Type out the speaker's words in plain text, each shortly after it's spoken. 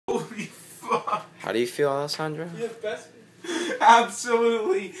How do you feel, Alessandro?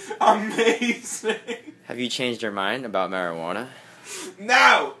 Absolutely amazing. Have you changed your mind about marijuana?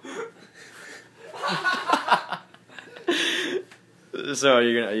 No. So are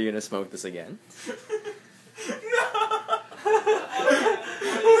you gonna smoke this again? No,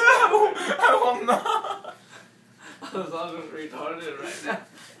 I will not. Alessandro's retarded right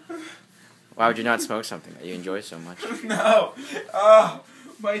now. Why would you not smoke something that you enjoy so much? No.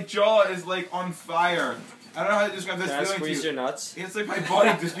 My jaw is like on fire. I don't know how to describe this Can I feeling to squeeze you. your nuts? It's like my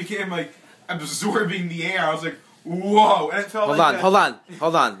body just became like absorbing the air. I was like, whoa, and it felt Hold like on, that.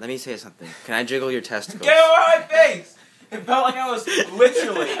 hold on. Let me say something. Can I jiggle your testicles? Get out of my face! It felt like I was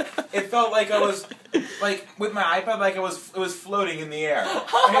literally. It felt like I was like with my iPad, like it was floating in the air.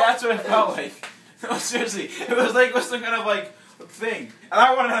 I mean, that's what it felt like. No, seriously, it was like some kind of like thing, and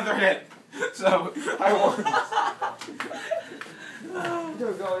I want another hit. So I won.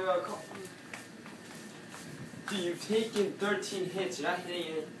 Go. Dude, you've taken 13 hits. You're not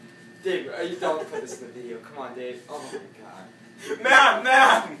hitting it. Dave, are you don't put this in the video. Come on, Dave. Oh my god.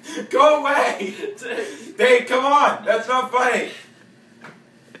 Man, go away! Dave, come on! That's not funny!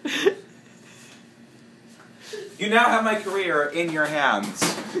 You now have my career in your hands.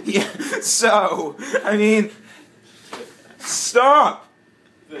 Yeah, so, I mean, stop!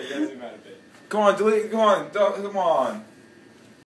 Come on, delete, come on.